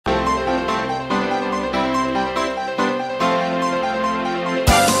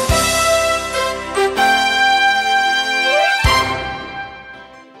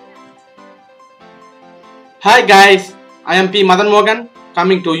Hi guys, I am P Madhan Mohan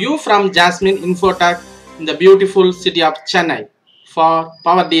coming to you from Jasmine Infotech in the beautiful city of Chennai for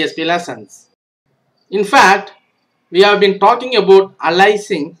Power DSP lessons. In fact, we have been talking about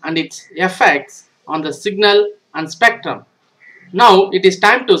aliasing and its effects on the signal and spectrum. Now it is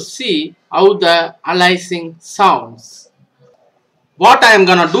time to see how the aliasing sounds. What I am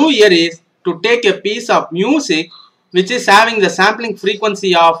gonna do here is to take a piece of music which is having the sampling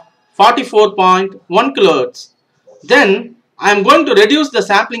frequency of 44.1 kHz. Then I am going to reduce the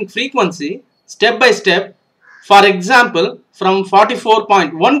sampling frequency step by step. For example, from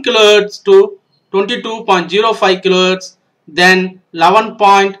 44.1 kHz to 22.05 kHz, then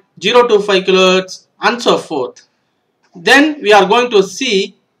 11.025 kHz and so forth. Then we are going to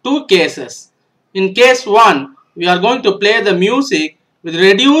see two cases. In case 1, we are going to play the music with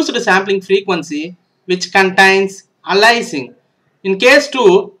reduced sampling frequency which contains aliasing. In case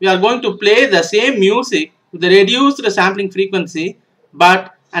 2, we are going to play the same music with the reduced sampling frequency,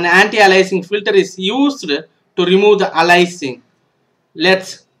 but an anti-aliasing filter is used to remove the aliasing.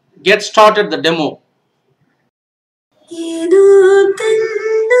 Let's get started the demo.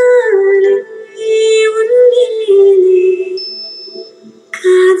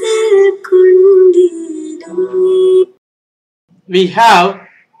 We have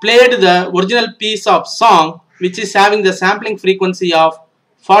played the original piece of song which is having the sampling frequency of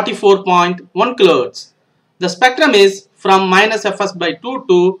 44.1 kHz. The spectrum is from minus fs by 2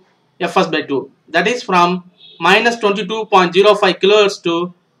 to fs by 2, that is from minus 22.05 kHz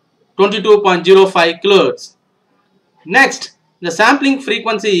to 22.05 kHz. Next, the sampling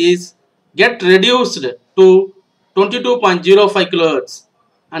frequency is get reduced to 22.05 kHz,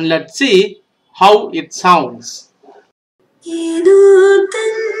 and let's see how it sounds.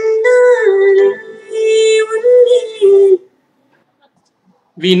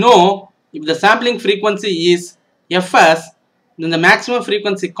 We know if the sampling frequency is Fs, then the maximum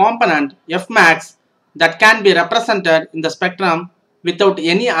frequency component Fmax that can be represented in the spectrum without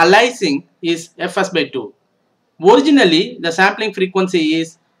any aliasing is Fs by 2. Originally, the sampling frequency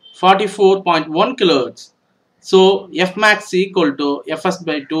is 44.1 kHz. So Fmax is equal to Fs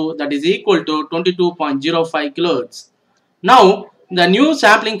by 2, that is equal to 22.05 kHz. Now, the new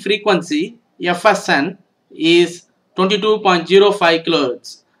sampling frequency Fsn is 22.05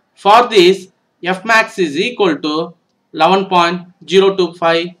 kHz. For this, Fmax is equal to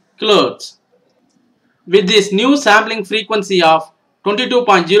 11.025 kHz. With this new sampling frequency of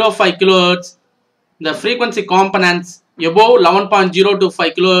 22.05 kHz, the frequency components above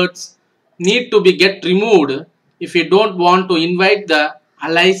 11.025 kHz need to be get removed if you don't want to invite the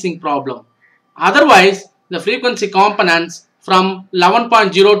aliasing problem. Otherwise, the frequency components from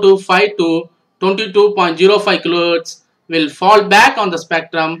 11.025 to 22.05 kHz will fall back on the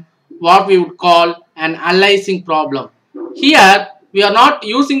spectrum, what we would call an aliasing problem. Here, we are not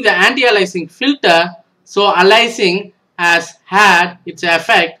using the anti-aliasing filter, so aliasing has had its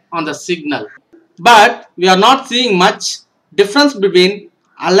effect on the signal. But we are not seeing much difference between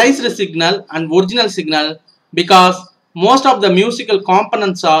aliased signal and original signal because most of the musical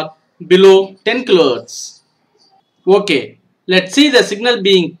components are below 10 kHz. Okay, let's see the signal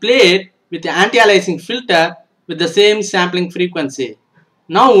being played with the anti-aliasing filter with the same sampling frequency.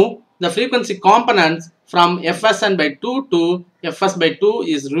 Now the frequency components from Fsn by 2 to Fs by 2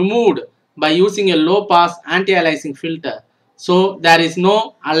 is removed by using a low pass anti-aliasing filter. So there is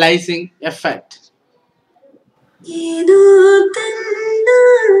no aliasing effect.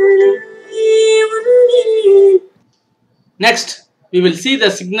 Next, we will see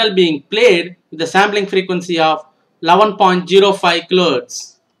the signal being played with the sampling frequency of 11.05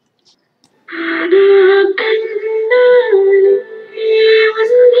 kHz.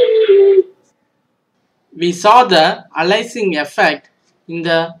 We saw the aliasing effect in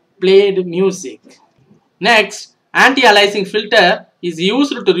the played music. Next, anti-aliasing filter is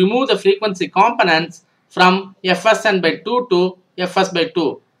used to remove the frequency components from Fsn by 2 to Fs by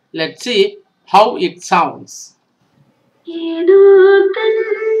 2. Let's see how it sounds.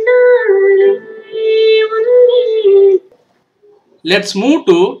 Let's move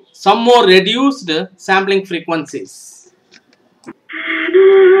to some more reduced sampling frequencies.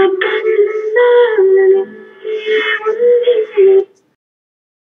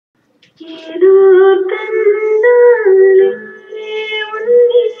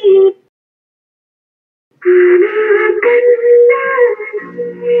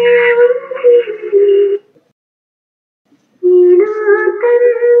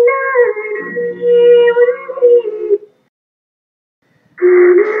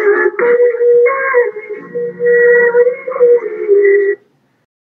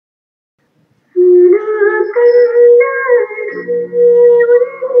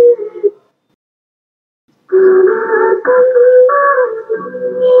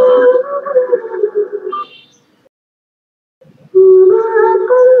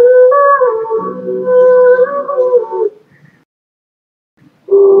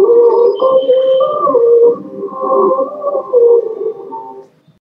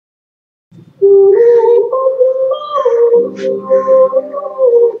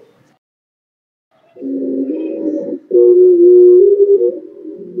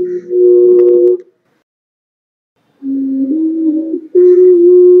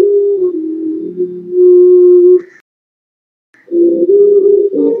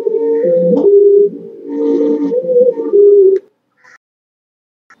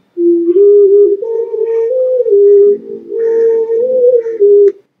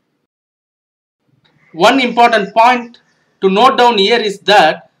 One important point to note down here is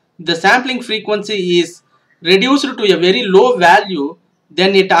that the sampling frequency is reduced to a very low value,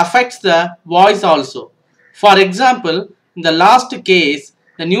 then it affects the voice also. For example, in the last case,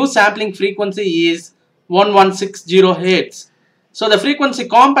 the new sampling frequency is 1160 Hz. So the frequency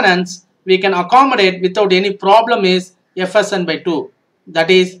components we can accommodate without any problem is FSN by 2, that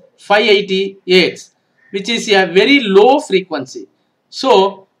is 580 Hz, which is a very low frequency.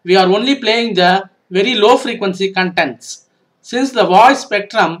 So we are only playing the very low frequency contents. Since the voice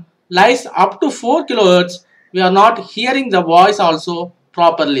spectrum lies up to 4 kHz, we are not hearing the voice also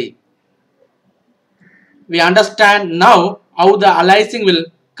properly. We understand now how the aliasing will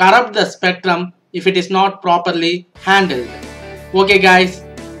corrupt the spectrum if it is not properly handled. Okay guys,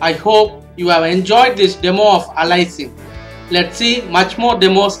 I hope you have enjoyed this demo of aliasing. Let's see much more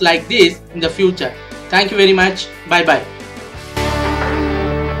demos like this in the future. Thank you very much. Bye bye.